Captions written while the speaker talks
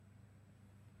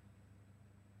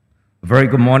Very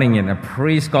good morning, and I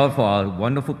praise God for our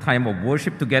wonderful time of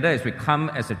worship together as we come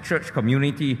as a church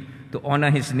community to honor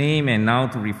His name and now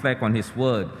to reflect on His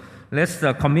word. Let's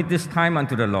commit this time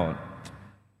unto the Lord.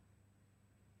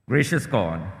 Gracious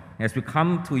God, as we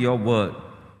come to your word,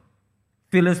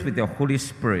 fill us with your Holy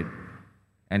Spirit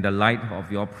and the light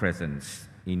of your presence.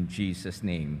 In Jesus'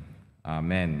 name,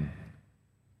 amen.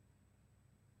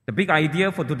 The big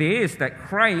idea for today is that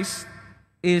Christ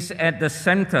is at the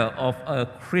center of a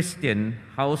Christian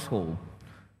household.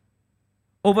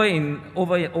 Over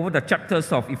the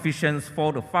chapters of Ephesians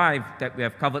 4 to 5 that we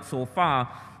have covered so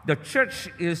far, the church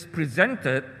is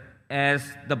presented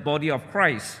as the body of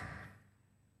Christ.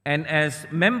 And as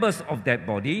members of that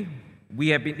body, we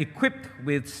have been equipped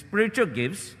with spiritual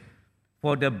gifts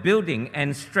for the building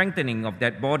and strengthening of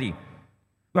that body.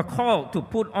 We're called to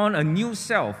put on a new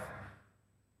self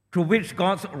through which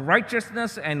God's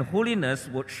righteousness and holiness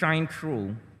would shine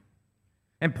through.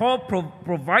 And Paul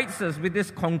provides us with this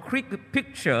concrete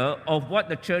picture of what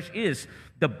the church is,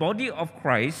 the body of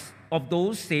Christ, of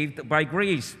those saved by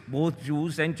grace, both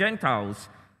Jews and Gentiles,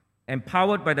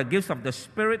 empowered by the gifts of the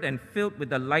Spirit and filled with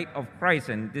the light of Christ.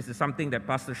 And this is something that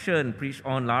Pastor Shern preached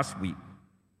on last week.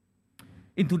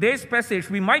 In today's passage,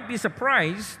 we might be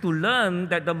surprised to learn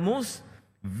that the most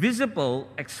visible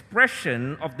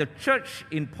expression of the church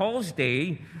in Paul's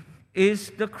day is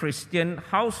the Christian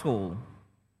household.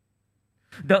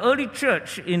 The early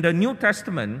church in the New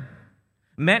Testament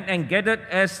met and gathered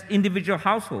as individual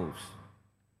households.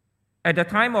 At the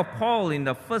time of Paul in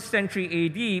the 1st century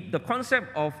AD, the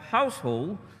concept of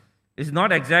household is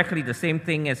not exactly the same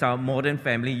thing as our modern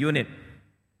family unit.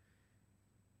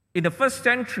 In the 1st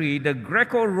century, the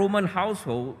Greco-Roman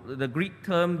household, the Greek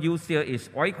term used here is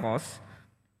oikos,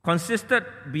 consisted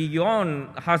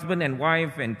beyond husband and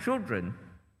wife and children.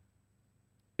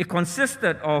 It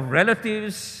consisted of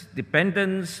relatives,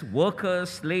 dependents,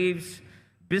 workers, slaves,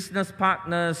 business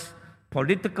partners,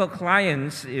 political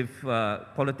clients if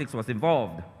politics was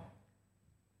involved.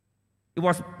 It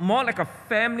was more like a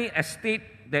family estate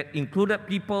that included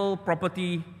people,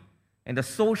 property, and the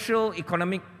social,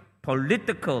 economic,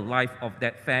 political life of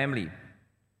that family.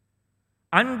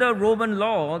 Under Roman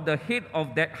law, the head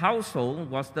of that household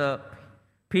was the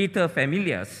pater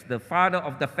familias, the father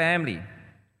of the family,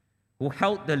 who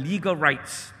held the legal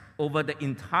rights over the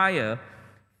entire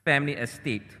family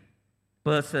estate,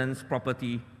 persons,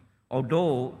 property,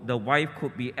 although the wife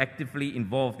could be actively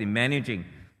involved in managing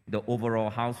the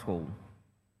overall household.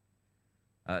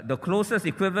 The closest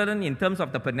equivalent in terms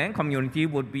of the Penang community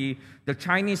would be the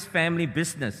Chinese family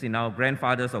business in our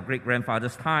grandfathers or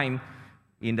great-grandfathers' time,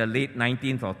 in the late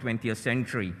 19th or 20th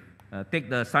century. Take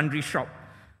the sundry shop,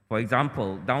 for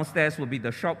example. Downstairs would be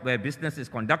the shop where business is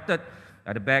conducted.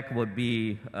 At the back would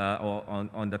be, or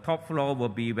on the top floor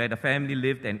would be where the family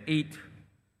lived and ate.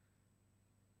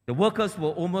 The workers were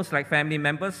almost like family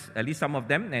members, at least some of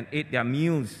them, and ate their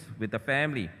meals with the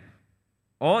family.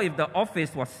 Or if the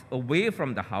office was away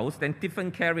from the house, then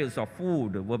different carriers of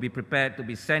food will be prepared to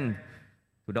be sent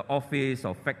to the office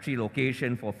or factory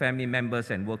location for family members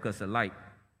and workers alike.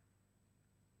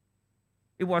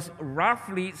 It was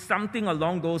roughly something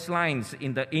along those lines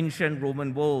in the ancient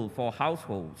Roman world for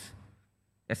households,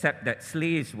 except that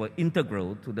slaves were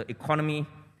integral to the economy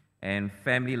and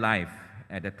family life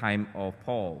at the time of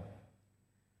Paul.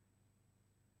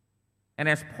 And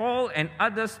as Paul and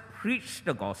others preached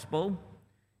the gospel,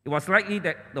 it was likely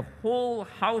that the whole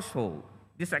household,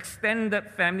 this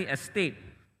extended family estate,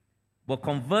 were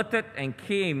converted and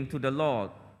came to the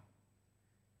Lord.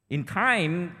 In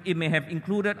time, it may have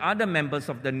included other members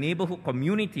of the neighborhood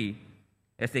community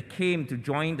as they came to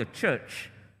join the church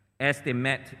as they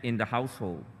met in the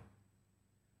household.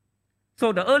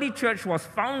 So the early church was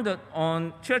founded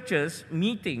on churches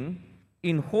meeting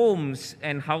in homes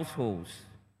and households.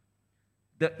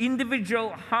 The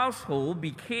individual household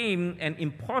became an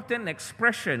important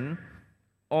expression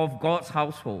of God's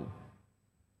household.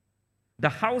 The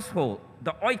household,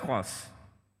 the oikos,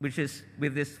 which is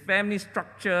with this family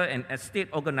structure and estate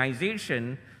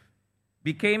organization,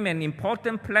 became an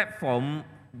important platform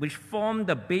which formed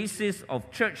the basis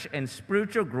of church and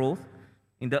spiritual growth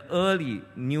in the early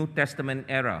New Testament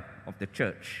era of the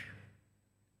church.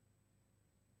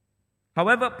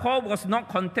 However, Paul was not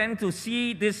content to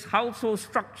see this household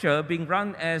structure being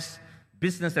run as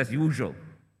business as usual.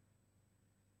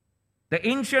 The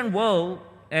ancient world,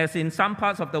 as in some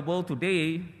parts of the world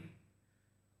today,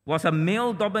 was a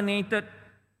male-dominated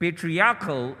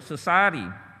patriarchal society.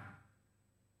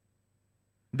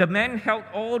 The men held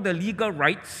all the legal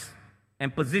rights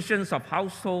and positions of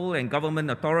household and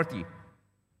government authority.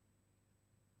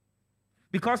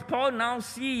 Because Paul now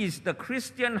sees the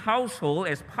Christian household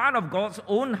as part of God's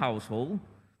own household,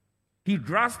 he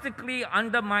drastically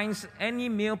undermines any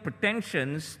male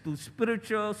pretensions to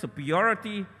spiritual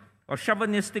superiority or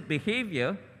chauvinistic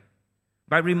behavior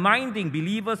by reminding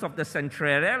believers of the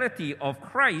centrality of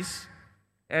Christ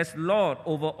as Lord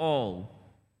over all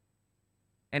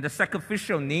and the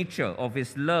sacrificial nature of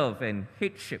his love and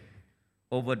headship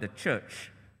over the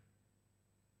church.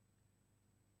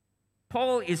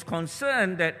 Paul is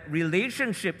concerned that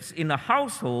relationships in a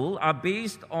household are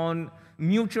based on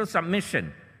mutual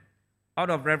submission out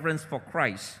of reverence for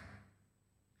Christ.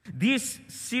 This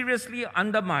seriously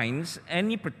undermines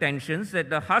any pretensions that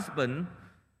the husband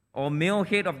or male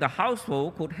head of the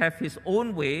household could have his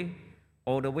own way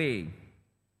all the way.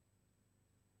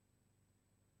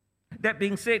 That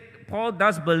being said, Paul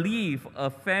does believe a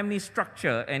family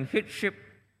structure and headship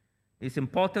is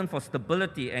important for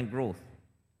stability and growth,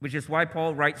 which is why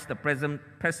Paul writes the present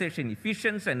passage in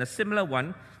Ephesians and a similar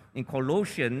one in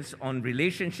Colossians on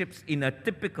relationships in a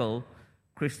typical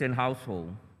Christian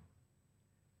household.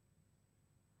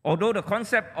 Although the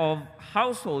concept of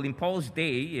household in Paul's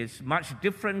day is much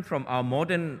different from our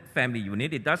modern family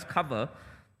unit, it does cover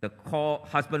the core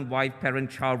husband-wife,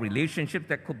 parent-child relationship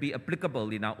that could be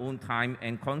applicable in our own time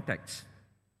and context.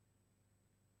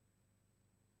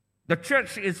 The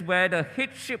church is where the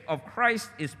headship of Christ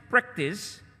is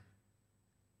practiced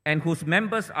and whose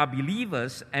members are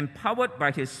believers empowered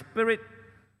by his Spirit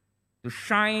to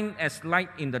shine as light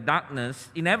in the darkness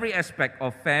in every aspect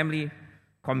of family,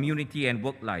 community, and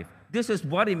work life. This is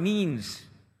what it means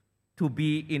to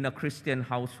be in a Christian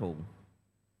household.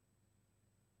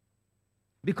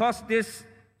 Because this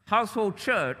household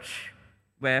church,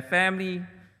 where family,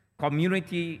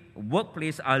 community,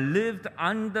 workplace are lived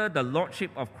under the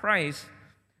lordship of Christ,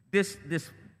 this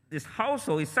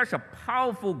household is such a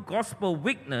powerful gospel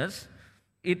witness,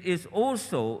 it is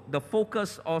also the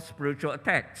focus of spiritual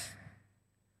attacks.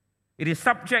 It is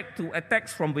subject to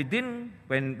attacks from within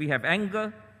when we have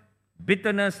anger,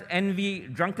 bitterness, envy,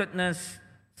 drunkenness,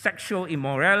 sexual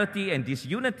immorality, and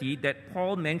disunity that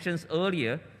Paul mentions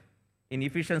earlier in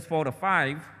Ephesians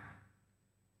 4-5,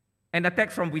 and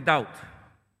attacks from without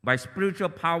by spiritual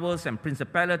powers and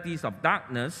principalities of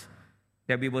darkness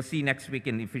that we will see next week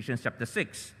in Ephesians chapter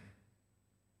 6.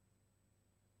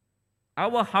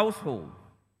 Our household,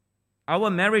 our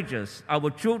marriages, our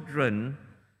children,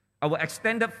 our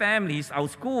extended families, our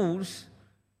schools,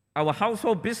 our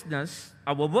household business,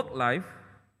 our work life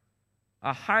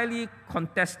are highly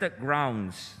contested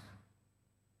grounds.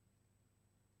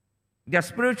 They are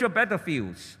spiritual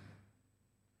battlefields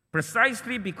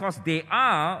precisely because they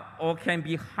are or can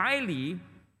be highly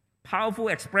powerful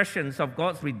expressions of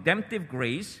God's redemptive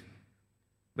grace,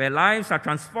 where lives are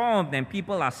transformed and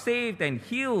people are saved and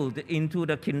healed into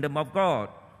the kingdom of God.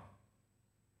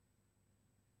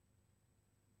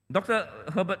 Dr.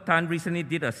 Herbert Tan recently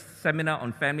did a seminar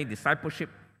on family discipleship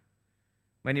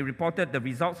when he reported the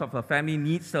results of a family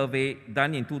needs survey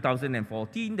done in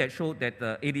 2014 that showed that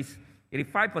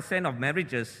 85% of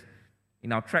marriages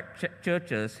in our tract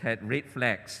churches had red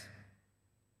flags,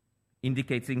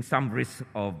 indicating some risk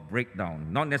of breakdown.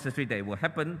 Not necessarily that it will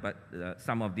happen, but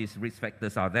some of these risk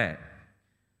factors are there.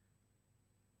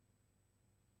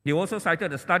 He also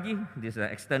cited a study, this is an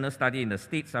external study in the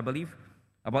States, I believe.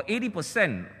 About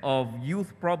 80% of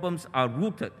youth problems are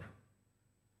rooted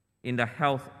in the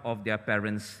health of their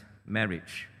parents'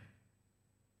 marriage.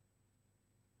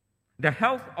 The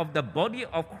health of the body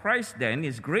of Christ, then,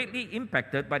 is greatly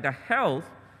impacted by the health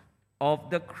of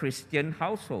the Christian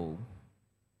household.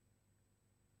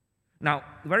 Now,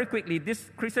 very quickly,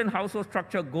 this Christian household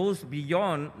structure goes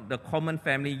beyond the common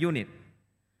family unit.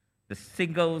 The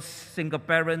singles, single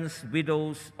parents,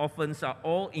 widows, orphans are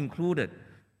all included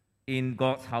in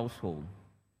God's household.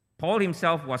 Paul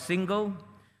himself was single,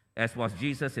 as was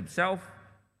Jesus himself.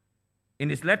 In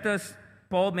his letters,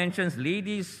 Paul mentions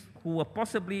ladies who were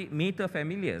possibly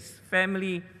materfamilias,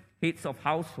 family heads of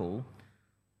household,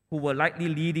 who were likely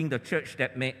leading the church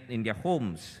that met in their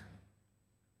homes.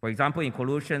 For example, in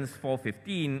Colossians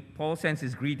 4:15, Paul sends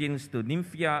his greetings to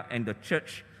Nymphaea and the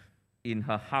church in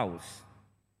her house.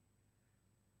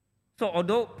 So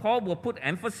although Paul will put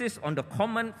emphasis on the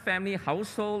common family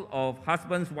household of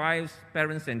husbands, wives,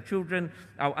 parents, and children,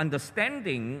 our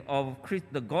understanding of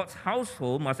the God's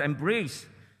household must embrace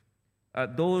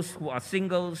those who are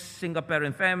singles,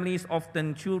 single-parent families,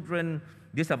 often children,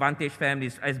 disadvantaged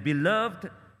families, as beloved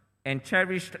and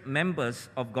cherished members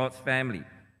of God's family.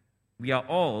 We are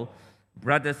all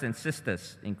brothers and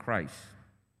sisters in Christ.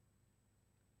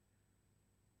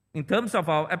 In terms of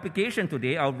our application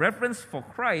today, our reverence for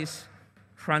Christ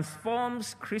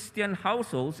transforms Christian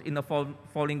households in the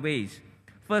following ways.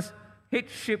 First,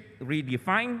 headship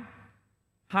redefined,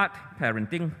 heart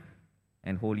parenting,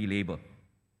 and holy labor.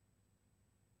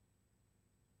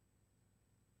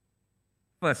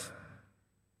 First,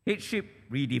 headship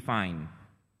redefined.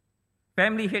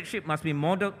 Family headship must be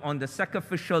modeled on the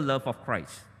sacrificial love of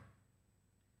Christ.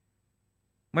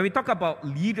 When we talk about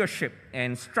leadership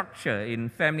and structure in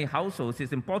family households,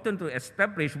 it's important to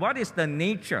establish what is the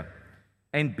nature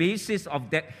and basis of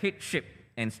that headship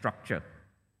and structure.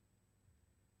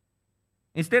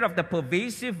 Instead of the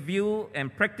pervasive view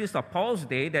and practice of Paul's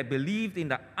day that believed in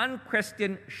the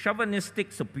unquestioned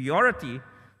chauvinistic superiority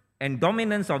and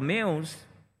dominance of males,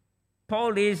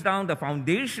 Paul lays down the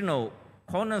foundational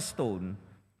cornerstone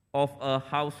of a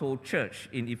household church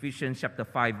in Ephesians chapter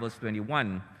 5, verse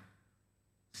 21.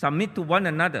 Submit to one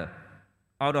another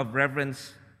out of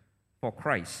reverence for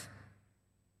Christ.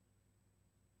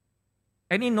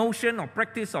 Any notion or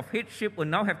practice of headship will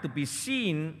now have to be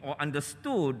seen or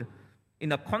understood in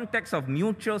the context of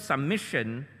mutual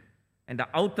submission and the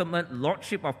ultimate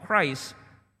lordship of Christ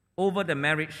over the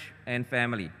marriage and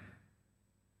family.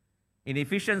 In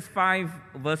Ephesians 5,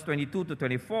 verse 22 to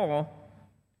 24,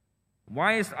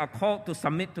 wives are called to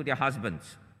submit to their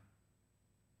husbands.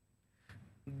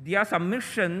 Their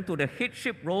submission to the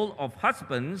headship role of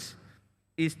husbands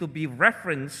is to be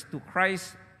referenced to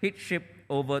Christ's headship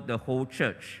over the whole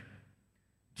church.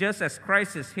 Just as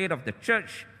Christ is head of the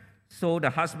church, so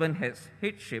the husband has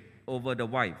headship over the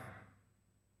wife.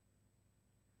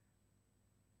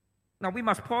 Now we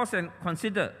must pause and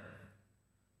consider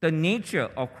the nature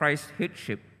of Christ's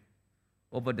headship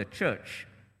over the church.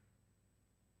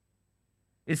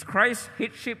 Is Christ's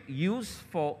headship used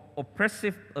for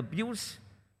oppressive abuse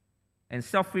and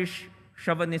selfish,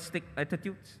 chauvinistic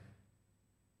attitudes?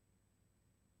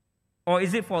 Or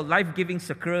is it for life-giving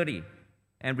security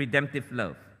and redemptive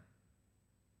love?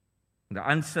 The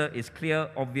answer is clear,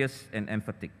 obvious, and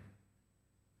emphatic.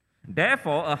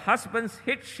 Therefore, a husband's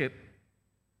headship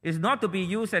is not to be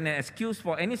used as an excuse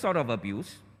for any sort of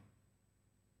abuse,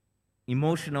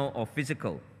 emotional or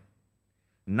physical.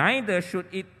 Neither should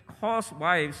it cause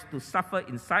wives to suffer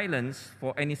in silence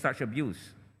for any such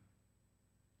abuse.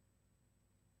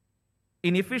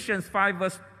 In Ephesians 5,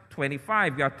 verse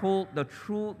 25, we are told the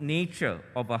true nature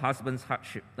of a husband's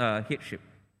headship.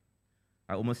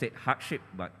 I almost said hardship,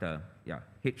 but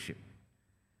headship.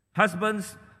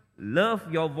 Husbands, love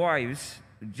your wives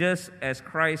just as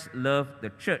Christ loved the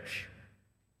church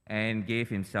and gave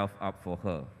himself up for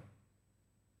her.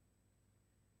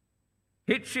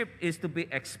 Headship is to be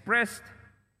expressed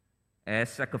as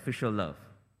sacrificial love.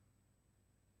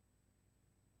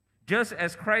 Just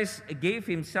as Christ gave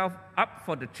himself up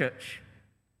for the church,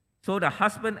 so the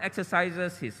husband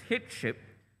exercises his headship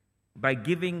by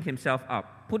giving himself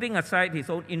up, putting aside his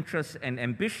own interests and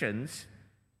ambitions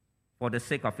for the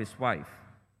sake of his wife.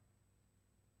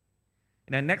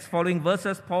 In the next following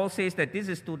verses, Paul says that this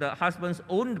is to the husband's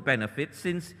own benefit,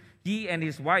 since he and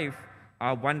his wife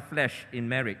are one flesh in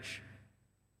marriage.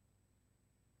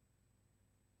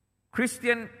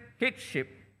 Christian headship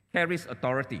carries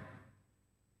authority.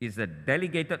 It's a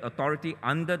delegated authority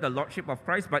under the lordship of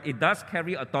Christ, but it does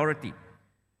carry authority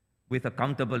with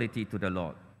accountability to the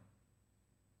Lord.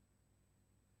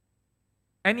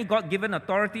 Any God-given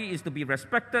authority is to be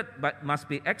respected, but must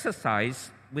be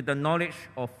exercised with the knowledge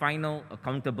of final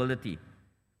accountability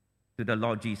to the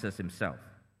Lord Jesus himself.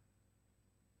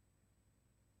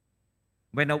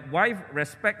 When a wife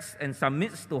respects and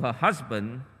submits to her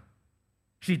husband,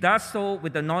 she does so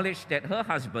with the knowledge that her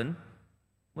husband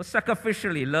will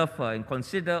sacrificially love her and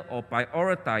consider or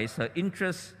prioritize her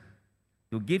interests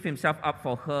to give himself up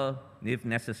for her if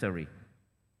necessary.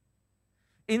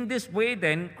 In this way,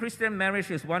 then, Christian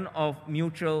marriage is one of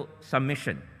mutual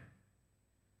submission.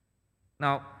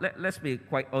 Now, let's be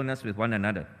quite honest with one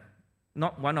another.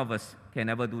 Not one of us can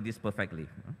ever do this perfectly.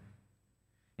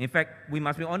 In fact, we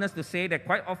must be honest to say that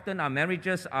quite often our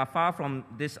marriages are far from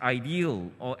this ideal,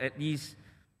 or at least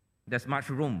there's much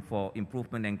room for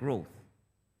improvement and growth.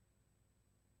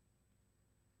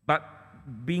 But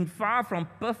being far from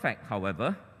perfect,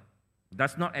 however,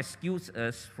 does not excuse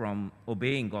us from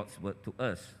obeying God's word to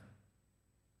us.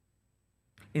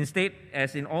 Instead,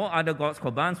 as in all other God's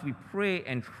commands, we pray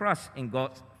and trust in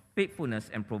God's faithfulness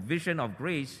and provision of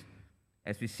grace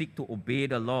as we seek to obey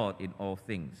the Lord in all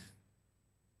things.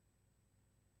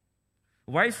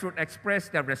 Wives should express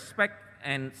their respect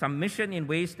and submission in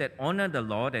ways that honor the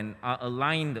Lord and are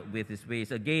aligned with his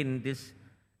ways. Again, this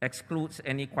excludes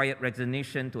any quiet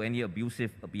resignation to any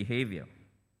abusive behavior.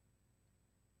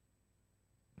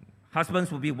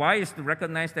 Husbands would be wise to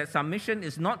recognize that submission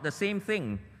is not the same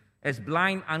thing as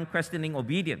blind, unquestioning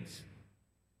obedience.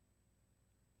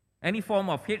 Any form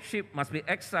of headship must be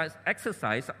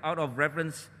exercised out of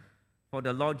reverence for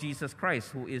the Lord Jesus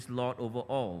Christ, who is Lord over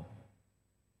all.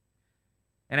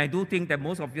 And I do think that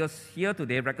most of us here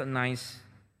today recognize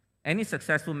any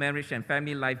successful marriage and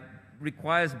family life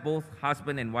requires both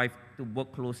husband and wife to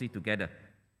work closely together,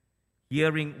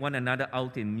 hearing one another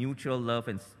out in mutual love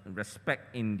and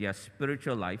respect in their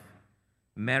spiritual life,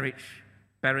 marriage,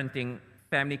 parenting,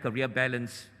 family, career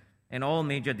balance, and all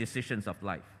major decisions of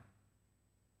life.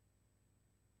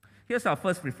 Here's our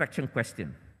first reflection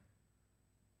question.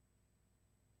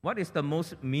 What is the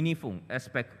most meaningful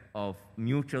aspect of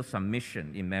mutual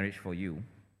submission in marriage for you,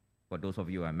 for those of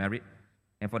you who are married?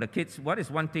 And for the kids, what is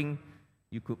one thing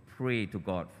you could pray to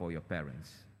God for your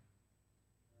parents?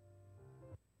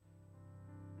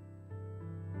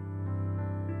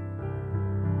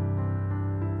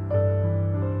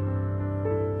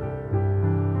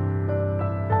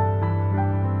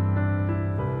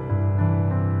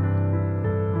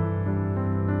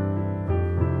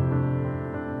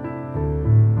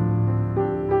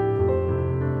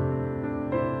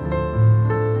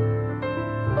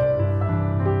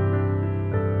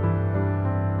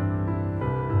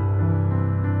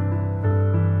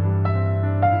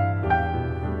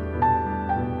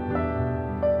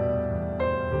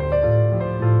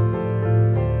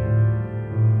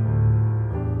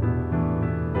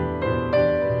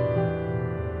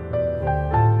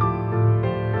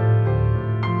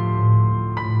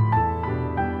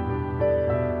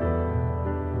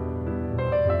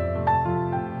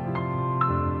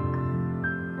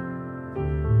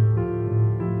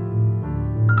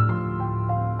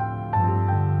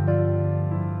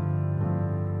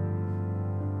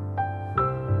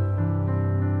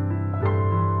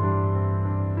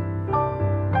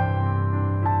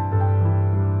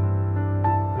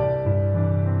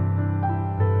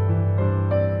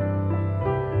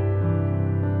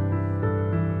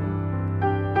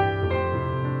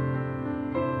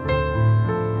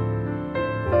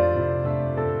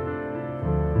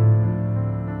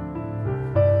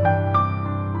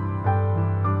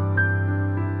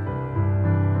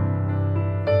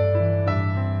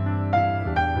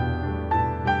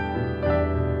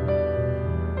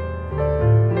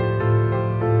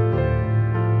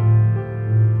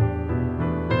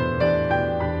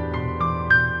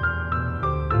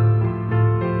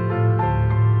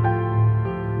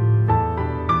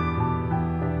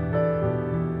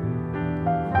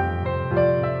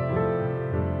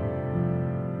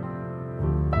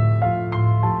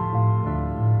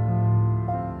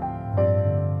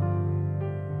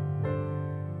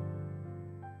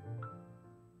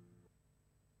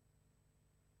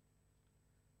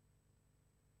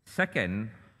 Second,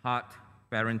 heart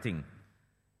parenting.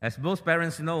 As most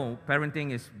parents know,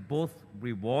 parenting is both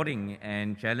rewarding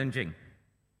and challenging.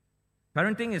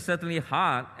 Parenting is certainly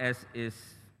hard as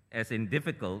in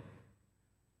difficult,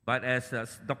 but as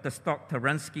Dr. Stock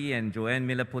Taransky and Joanne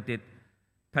Miller put it,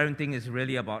 parenting is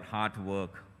really about hard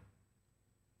work.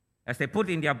 As they put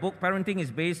in their book, parenting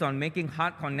is based on making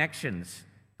hard connections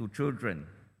to children.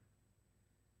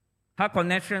 Hard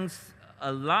connections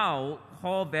allow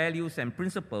core values and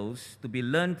principles to be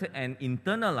learned and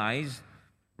internalized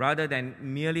rather than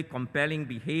merely compelling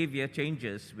behavior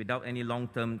changes without any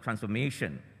long-term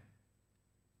transformation.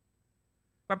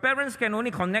 But parents can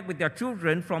only connect with their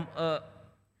children from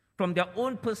their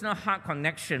own personal heart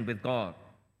connection with God.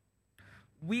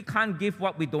 We can't give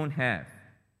what we don't have.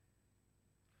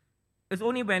 It's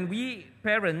only when we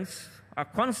parents are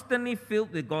constantly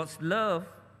filled with God's love,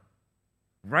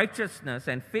 righteousness,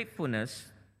 and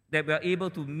faithfulness that we are able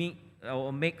to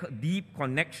make deep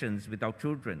connections with our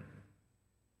children.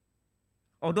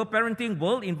 Although parenting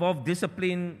will involve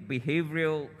discipline,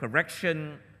 behavioral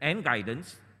correction, and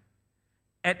guidance,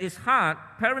 at its heart,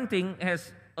 parenting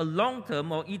has a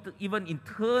long-term or even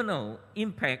internal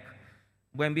impact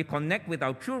when we connect with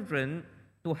our children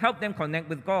to help them connect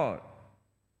with God.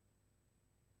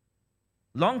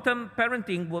 Long-term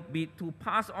parenting would be to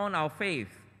pass on our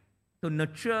faith, to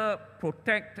nurture,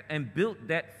 protect, and build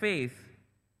that faith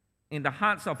in the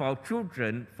hearts of our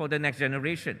children for the next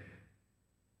generation.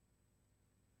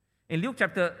 In Luke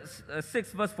chapter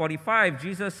 6, verse 45,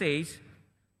 Jesus says,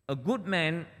 "A good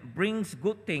man brings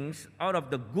good things out of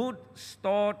the good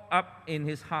stored up in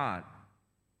his heart."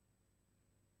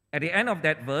 At the end of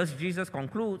that verse, Jesus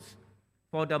concludes,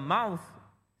 "For the mouth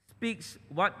speaks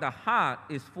what the heart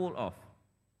is full of."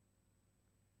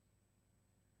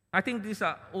 I think these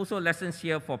are also lessons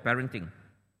here for parenting.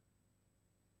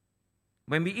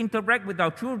 When we interact with our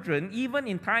children, even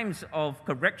in times of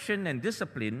correction and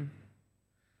discipline,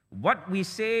 what we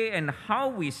say and how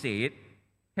we say it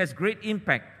has great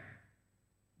impact,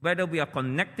 whether we are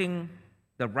connecting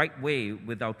the right way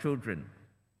with our children.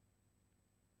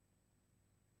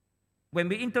 When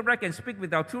we interact and speak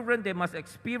with our children, they must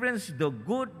experience the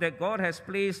good that God has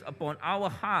placed upon our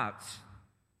hearts,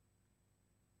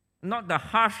 not the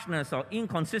harshness or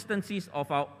inconsistencies of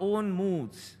our own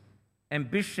moods,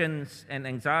 ambitions, and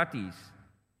anxieties.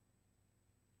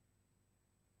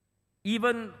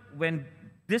 Even when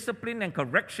discipline and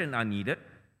correction are needed,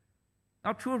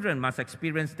 our children must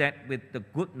experience that with the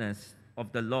goodness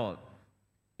of the Lord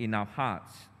in our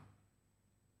hearts.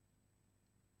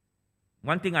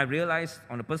 One thing I realized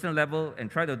on a personal level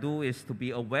and try to do is to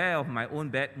be aware of my own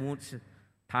bad moods,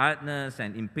 tiredness,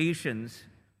 and impatience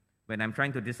when I'm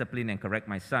trying to discipline and correct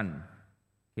my son.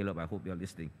 Caleb, I hope you're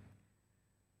listening.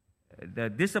 The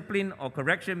discipline or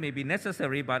correction may be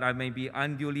necessary, but I may be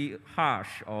unduly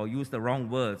harsh or use the wrong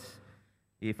words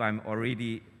if I'm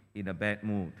already in a bad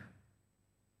mood.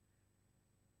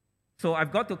 So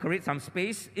I've got to create some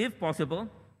space, if possible.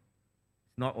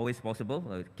 It's not always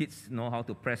possible. Kids know how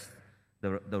to press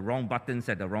the wrong buttons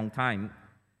at the wrong time.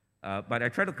 But I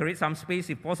try to create some space,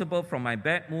 if possible, from my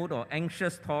bad mood or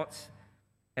anxious thoughts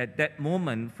at that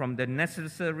moment from the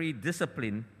necessary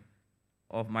discipline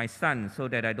of my son, so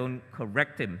that I don't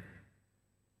correct him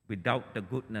without the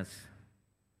goodness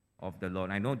of the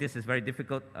Lord. I know this is very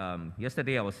difficult.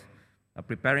 Yesterday I was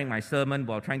preparing my sermon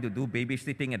while trying to do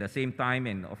babysitting at the same time,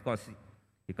 and of course,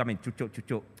 he come in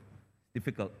chuchok.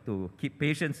 Difficult to keep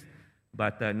patience,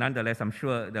 but nonetheless, I'm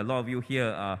sure a lot of you here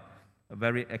are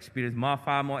very experienced,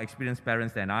 far more experienced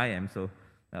parents than I am, so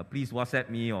please WhatsApp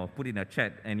me or put in a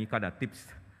chat any kind of tips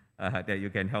that you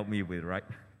can help me with, right?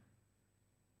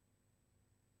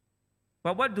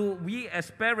 But what do we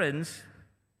as parents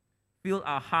fill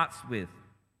our hearts with?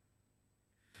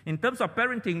 In terms of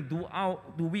parenting,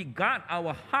 do we guard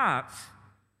our hearts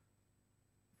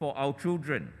for our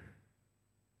children?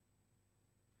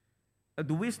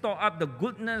 Do we store up the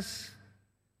goodness,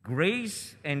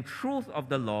 grace, and truth of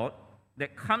the Lord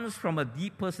that comes from a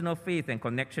deep personal faith and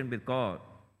connection with God?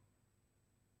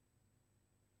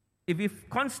 If we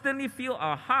constantly fill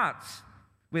our hearts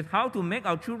with how to make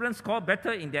our children score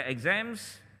better in their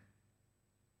exams,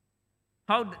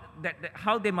 how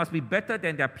they must be better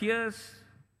than their peers,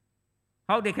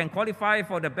 how they can qualify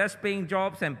for the best paying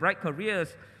jobs and bright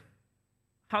careers,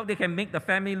 how they can make the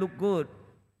family look good,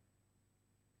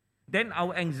 then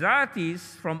our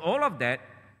anxieties from all of that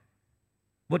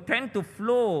would tend to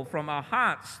flow from our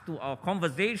hearts to our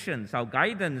conversations, our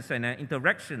guidance, and our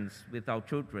interactions with our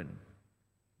children.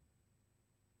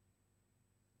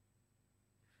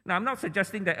 Now, I'm not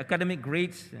suggesting that academic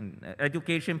grades and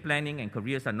education planning and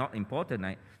careers are not important.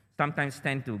 I sometimes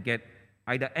tend to get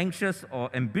either anxious or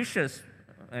ambitious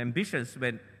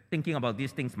when thinking about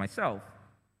these things myself.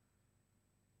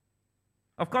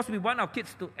 Of course, we want our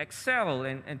kids to excel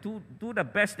and to do the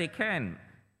best they can,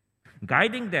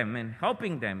 guiding them and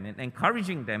helping them and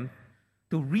encouraging them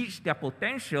to reach their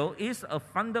potential is a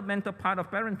fundamental part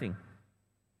of parenting.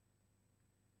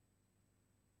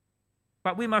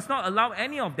 But we must not allow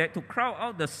any of that to crowd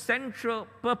out the central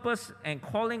purpose and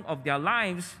calling of their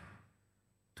lives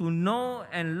to know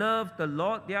and love the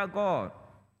Lord their God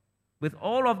with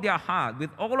all of their heart,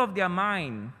 with all of their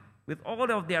mind, with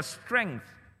all of their strength,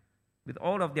 with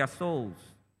all of their souls.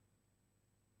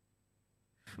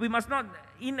 We must not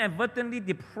inadvertently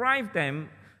deprive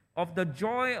them of the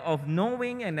joy of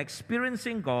knowing and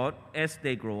experiencing God as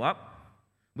they grow up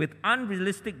with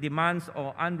unrealistic demands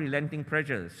or unrelenting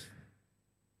pressures.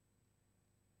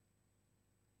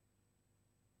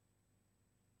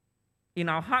 In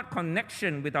our heart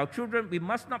connection with our children, we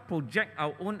must not project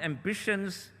our own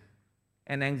ambitions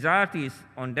and anxieties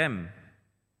on them.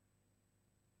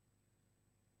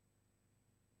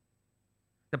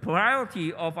 The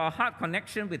priority of our heart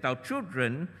connection with our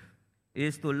children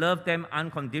is to love them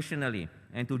unconditionally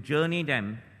and to journey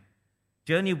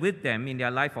with them in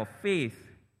their life of faith,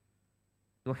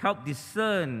 to help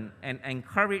discern and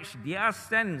encourage their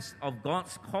sense of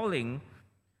God's calling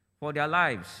for their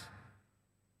lives.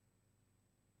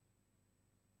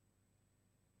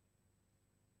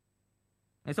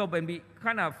 And so when we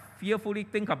kind of fearfully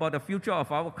think about the future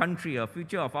of our country, the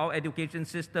future of our education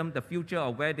system, the future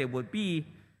of where they would be,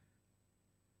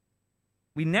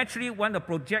 we naturally want to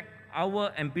project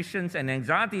our ambitions and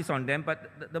anxieties on them,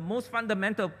 but the most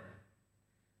fundamental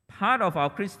part of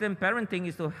our Christian parenting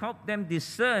is to help them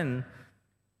discern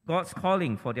God's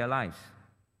calling for their lives.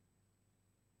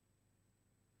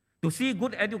 To see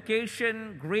good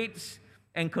education, grades,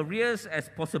 and careers as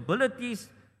possibilities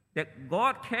that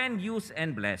God can use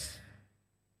and bless,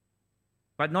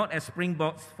 but not as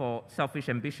springboards for selfish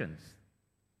ambitions.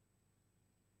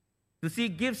 To see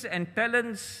gifts and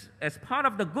talents as part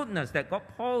of the goodness that God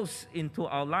pours into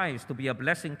our lives to be a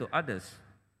blessing to others,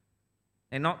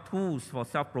 and not tools for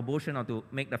self-promotion or to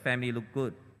make the family look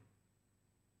good.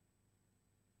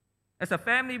 As a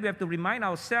family, we have to remind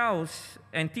ourselves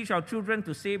and teach our children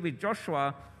to say with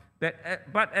Joshua,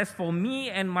 but as for me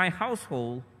and my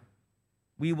household,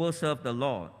 we will serve the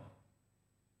Lord.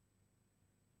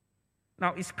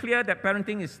 Now, it's clear that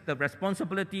parenting is the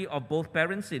responsibility of both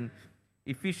parents. In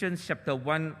Ephesians chapter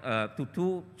 1 to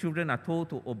 2, children are told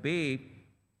to obey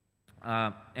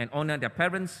and honor their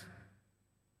parents.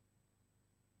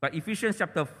 But Ephesians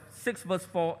chapter 6 verse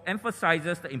 4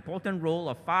 emphasizes the important role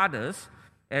of fathers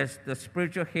as the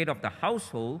spiritual head of the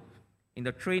household in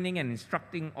the training and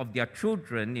instructing of their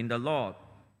children in the Lord.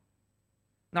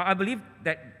 Now, I believe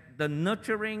that the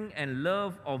nurturing and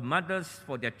love of mothers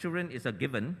for their children is a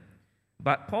given,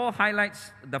 but Paul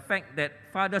highlights the fact that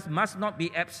fathers must not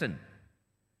be absent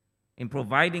in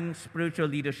providing spiritual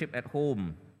leadership at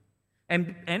home.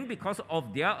 And because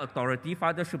of their authority,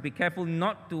 fathers should be careful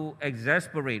not to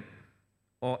exasperate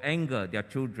or anger their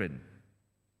children,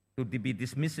 to be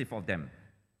dismissive of them.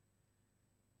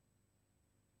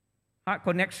 Heart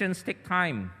connections take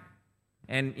time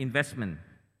and investment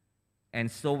and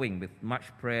sowing with much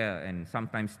prayer and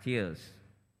sometimes tears,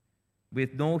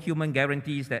 with no human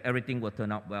guarantees that everything will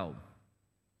turn out well.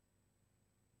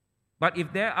 But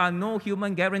if there are no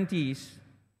human guarantees,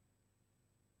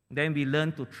 then we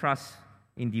learn to trust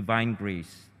in divine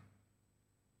grace.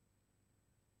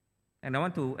 And I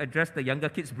want to address the younger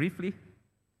kids briefly.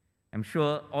 I'm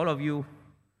sure all of you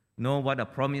know what a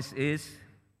promise is.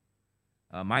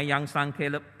 My young son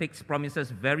Caleb takes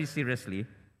promises very seriously.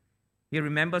 He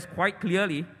remembers quite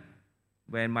clearly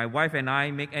when my wife and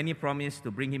I make any promise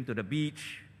to bring him to the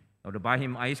beach or to buy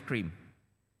him ice cream.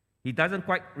 He doesn't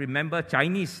quite remember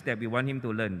Chinese that we want him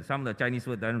to learn. Some of the Chinese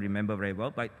words doesn't remember very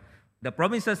well, but the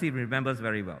promises he remembers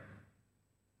very well.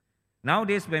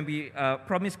 Nowadays, when we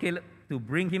promise Caleb to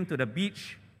bring him to the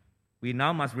beach, we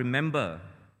now must remember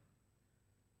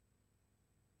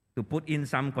to put in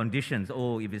some conditions.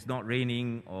 Oh, if it's not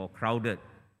raining or crowded,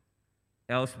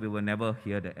 else we will never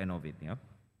hear the end of it. Yeah?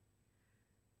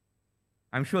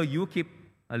 I'm sure you keep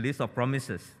a list of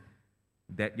promises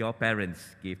that your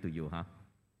parents gave to you.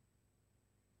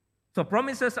 So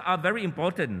promises are very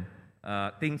important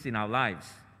things in our lives.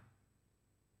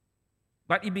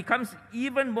 But it becomes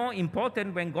even more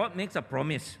important when God makes a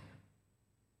promise.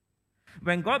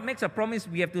 When God makes a promise,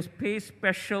 we have to pay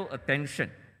special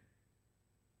attention.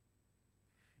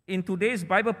 In today's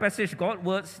Bible passage, God's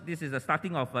words, this is the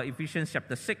starting of Ephesians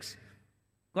chapter 6.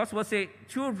 God's words say,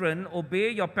 "Children,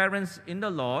 obey your parents in the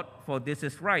Lord, for this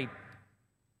is right.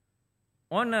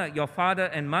 Honor your father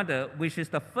and mother, which is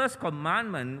the first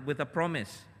commandment with a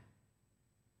promise,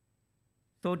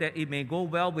 so that it may go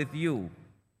well with you,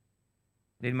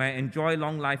 that you may enjoy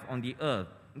long life on the earth."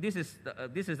 This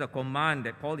is the command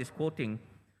that Paul is quoting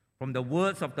from the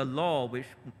words of the law which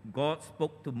God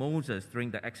spoke to Moses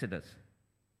during the Exodus.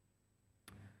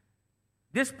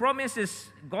 This promise is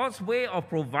God's way of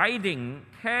providing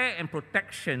care and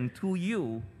protection to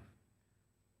you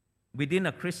within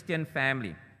a Christian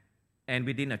family and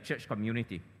within a church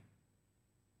community.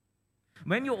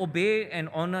 When you obey and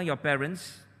honor your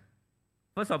parents,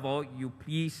 first of all, you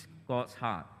please God's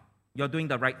heart. You're doing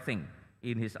the right thing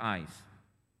in His eyes.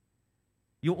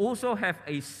 You also have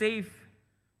a safe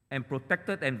and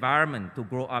protected environment to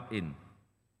grow up in.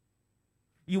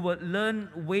 You will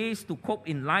learn ways to cope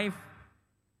in life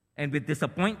and with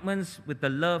disappointments with the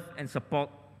love and support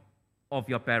of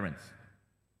your parents.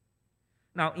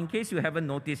 Now, in case you haven't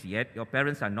noticed yet, your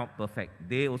parents are not perfect.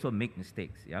 They also make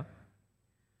mistakes, yeah?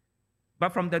 But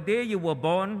from the day you were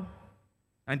born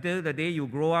until the day you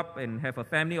grow up and have a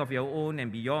family of your own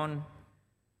and beyond,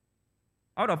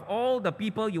 out of all the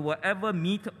people you will ever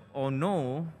meet or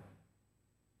know,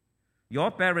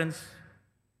 your parents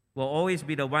will always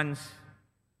be the ones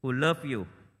who love you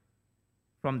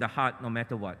from the heart, no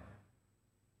matter what.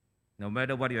 No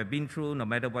matter what you have been through, no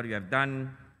matter what you have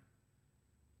done,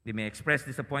 they may express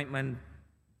disappointment,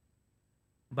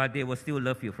 but they will still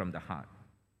love you from the heart.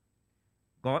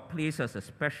 God places a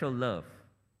special love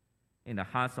in the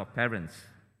hearts of parents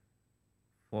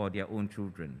for their own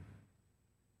children.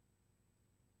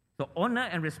 So honor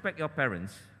and respect your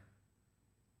parents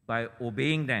by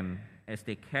obeying them as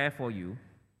they care for you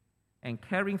and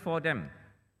caring for them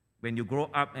when you grow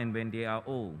up and when they are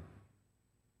old,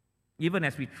 even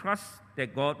as we trust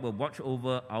that God will watch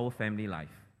over our family life.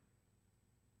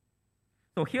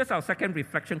 So here's our second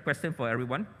reflection question for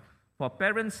everyone. For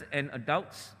parents and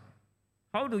adults,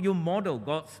 how do you model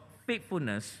God's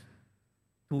faithfulness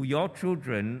to your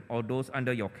children or those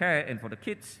under your care? And for the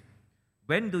kids,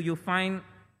 when do you find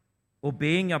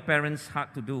obeying your parents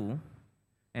hard to do?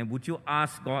 And would you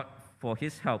ask God for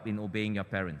His help in obeying your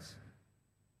parents?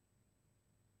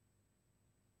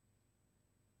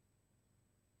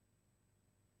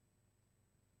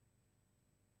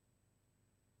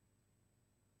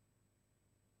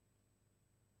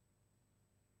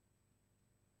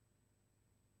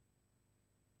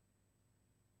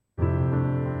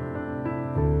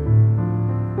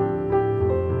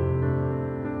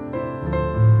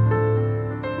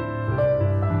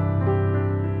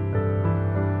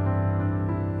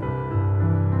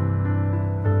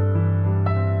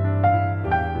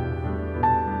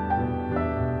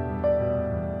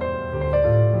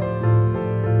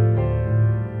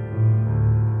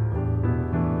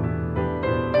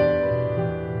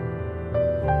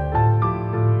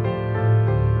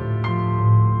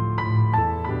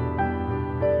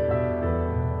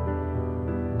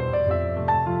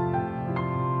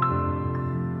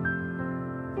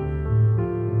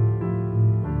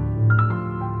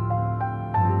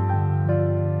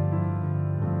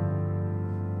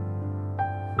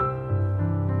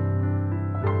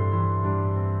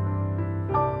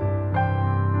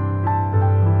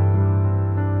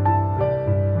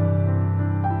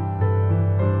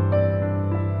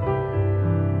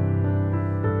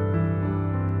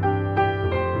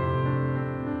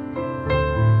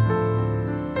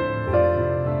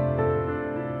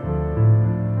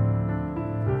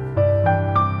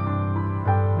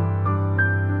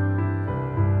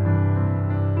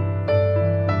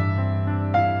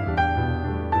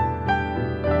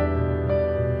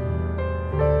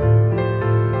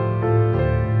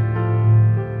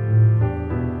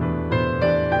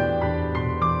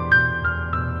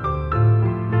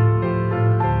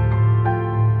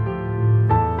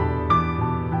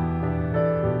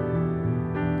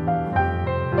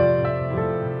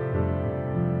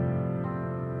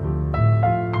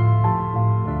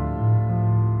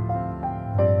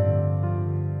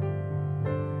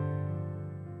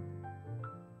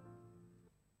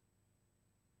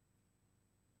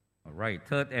 Right,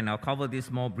 third, and I'll cover this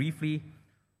more briefly,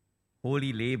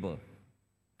 holy labor.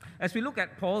 As we look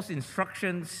at Paul's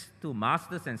instructions to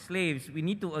masters and slaves, we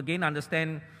need to again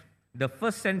understand the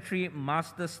first century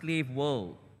master-slave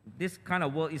world. This kind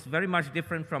of world is very much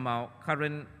different from our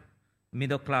current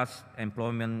middle-class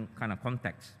employment kind of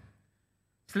context.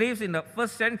 Slaves in the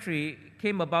first century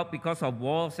came about because of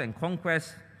wars and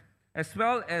conquests, as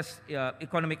well as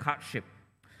economic hardship.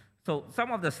 So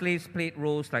some of the slaves played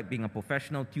roles like being a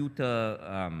professional tutor,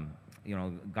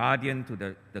 guardian to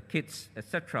the kids,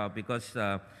 etc., because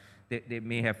they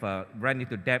may have run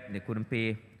into debt, they couldn't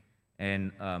pay,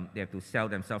 and they have to sell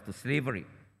themselves to slavery.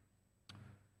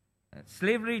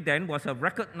 Slavery then was a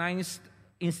recognized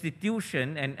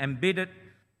institution and embedded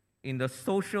in the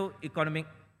social, economic,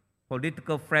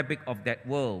 political fabric of that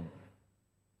world.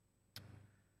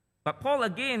 But Paul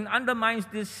again undermines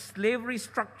this slavery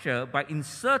structure by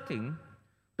inserting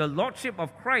the lordship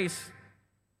of Christ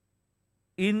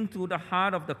into the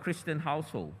heart of the Christian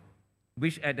household,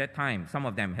 which at that time, some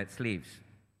of them had slaves.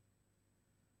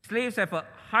 Slaves have a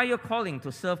higher calling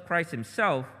to serve Christ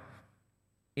Himself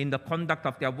in the conduct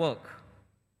of their work.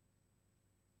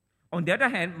 On the other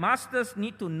hand, masters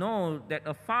need to know that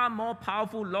a far more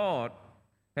powerful Lord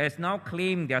has now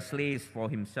claimed their slaves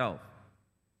for Himself.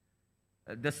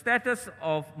 The status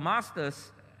of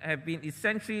masters have been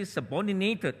essentially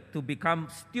subordinated to become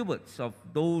stewards of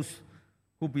those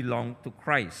who belong to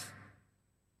Christ.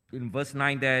 In verse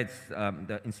 9, there's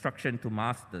the instruction to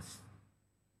masters.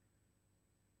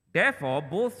 Therefore,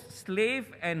 both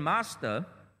slave and master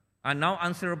are now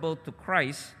answerable to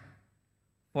Christ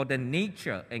for the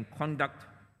nature and conduct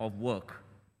of work.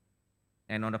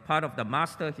 And on the part of the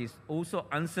master, he's also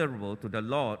answerable to the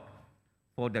Lord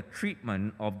for the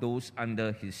treatment of those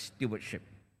under his stewardship.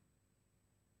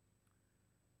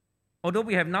 Although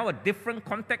we have now a different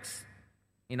context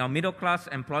in our middle-class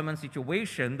employment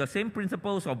situation, the same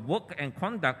principles of work and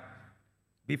conduct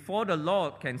before the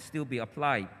Lord can still be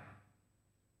applied.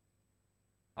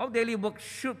 Our daily work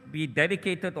should be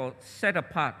dedicated or set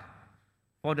apart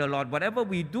for the Lord. Whatever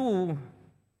we do,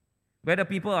 whether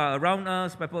people are around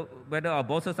us, whether our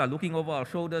bosses are looking over our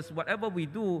shoulders, whatever we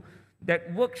do,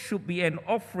 that work should be an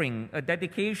offering, a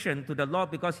dedication to the Lord,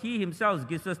 because He Himself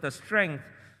gives us the strength,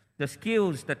 the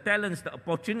skills, the talents, the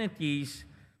opportunities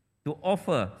to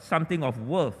offer something of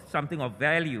worth, something of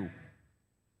value.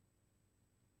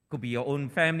 Could be your own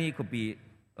family, could be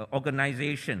an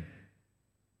organization.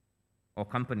 or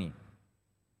company.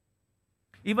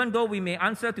 Even though we may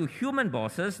answer to human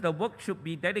bosses, the work should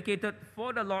be dedicated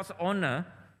for the Lord's honor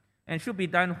and should be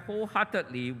done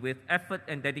wholeheartedly with effort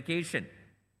and dedication,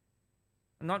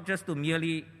 not just to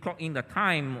merely clock in the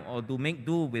time or to make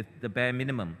do with the bare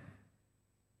minimum.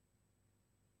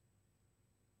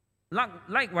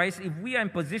 Likewise, if we are in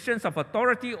positions of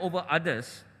authority over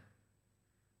others,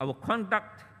 our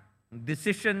conduct,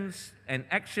 decisions, and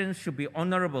actions should be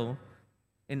honorable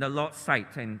in the Lord's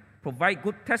sight and provide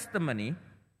good testimony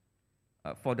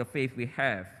for the faith we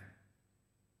have.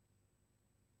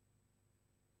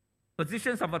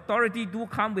 Positions of authority do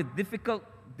come with difficult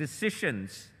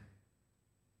decisions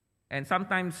and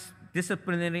sometimes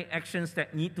disciplinary actions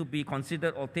that need to be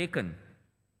considered or taken.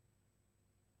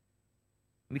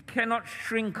 We cannot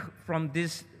shrink from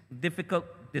these difficult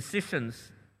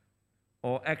decisions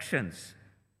or actions,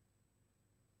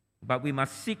 but we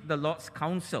must seek the Lord's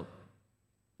counsel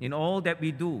in all that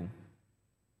we do,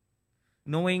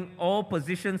 knowing all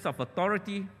positions of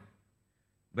authority,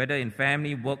 whether in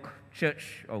family, work,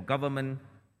 church, or government,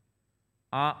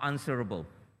 are answerable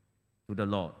to the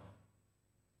Lord.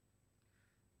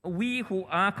 We who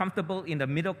are comfortable in the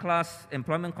middle class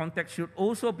employment context should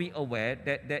also be aware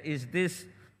that there is this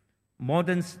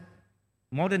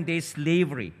modern day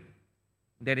slavery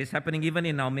that is happening even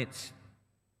in our midst,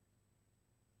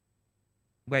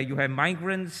 where you have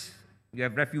migrants, you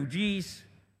have refugees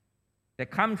that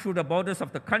come through the borders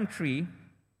of the country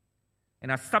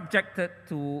and are subjected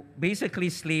to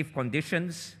basically slave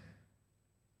conditions,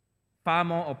 far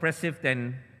more oppressive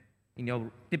than in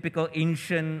your typical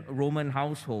ancient Roman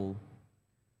household.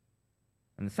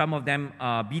 And some of them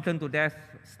are beaten to death,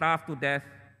 starved to death.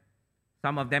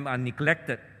 Some of them are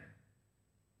neglected.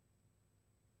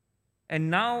 And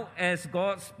now,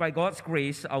 by God's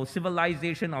grace, our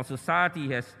civilization, our society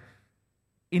has,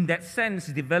 in that sense,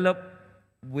 developed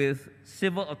with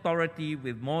civil authority,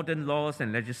 with modern laws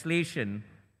and legislation.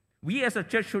 We as a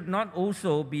church should not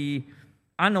also be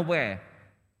unaware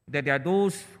that there are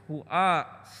those who are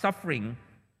suffering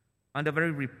under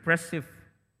very repressive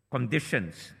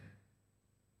conditions.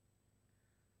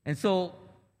 And so,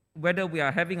 whether we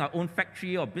are having our own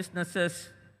factory or businesses,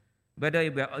 whether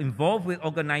we are involved with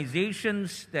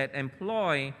organizations that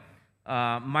employ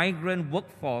migrant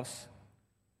workforce,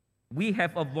 we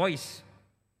have a voice,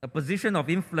 a position of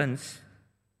influence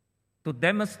to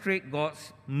demonstrate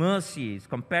God's mercy, His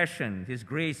compassion, His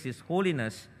grace, His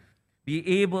holiness,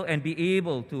 be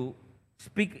able to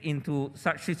speak into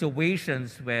such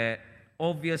situations where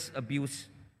obvious abuse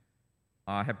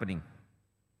are happening.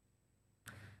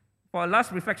 For our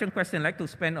last reflection question, I'd like to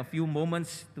spend a few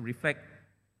moments to reflect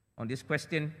on this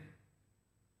question.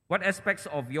 What aspects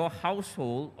of your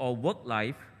household or work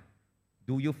life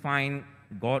do you find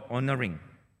God-honoring?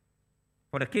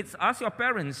 For the kids, ask your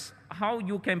parents how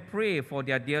you can pray for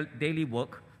their daily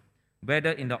work,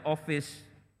 whether in the office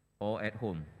or at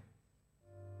home.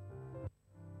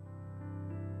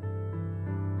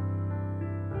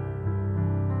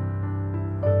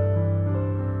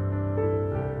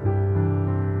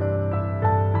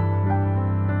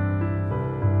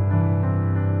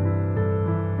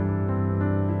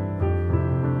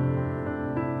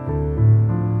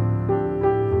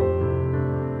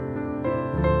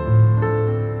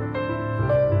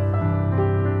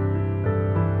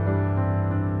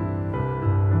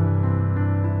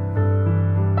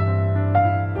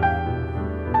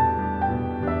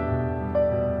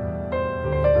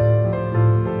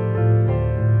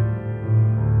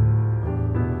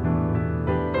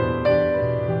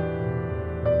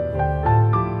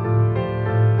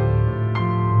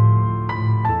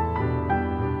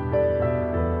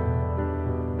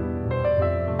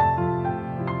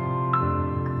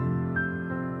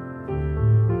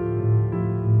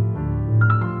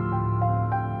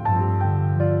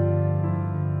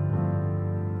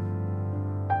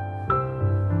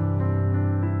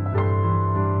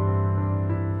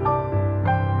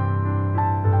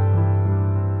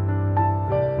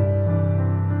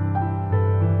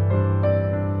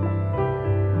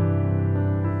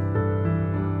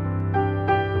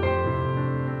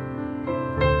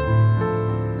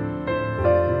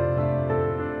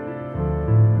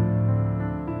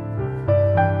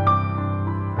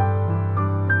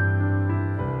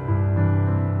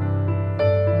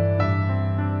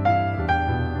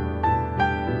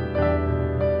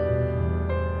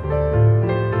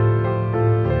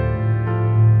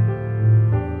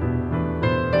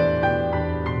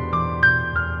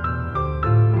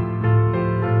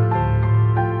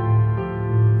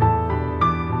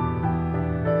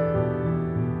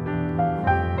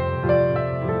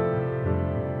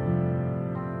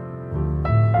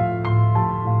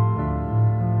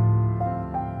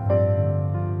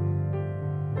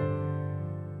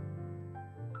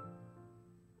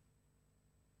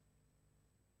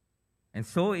 And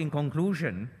so, in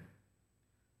conclusion,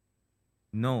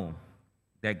 know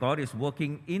that God is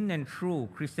working in and through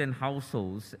Christian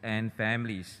households and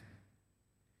families.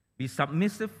 Be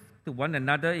submissive to one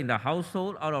another in the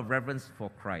household out of reverence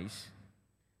for Christ,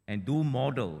 and do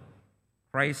model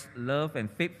Christ's love and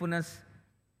faithfulness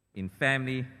in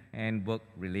family and work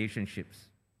relationships.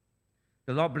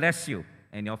 The Lord bless you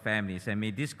and your families, and may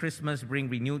this Christmas bring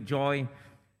renewed joy,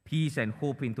 peace, and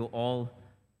hope into all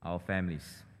our families.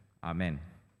 Amen.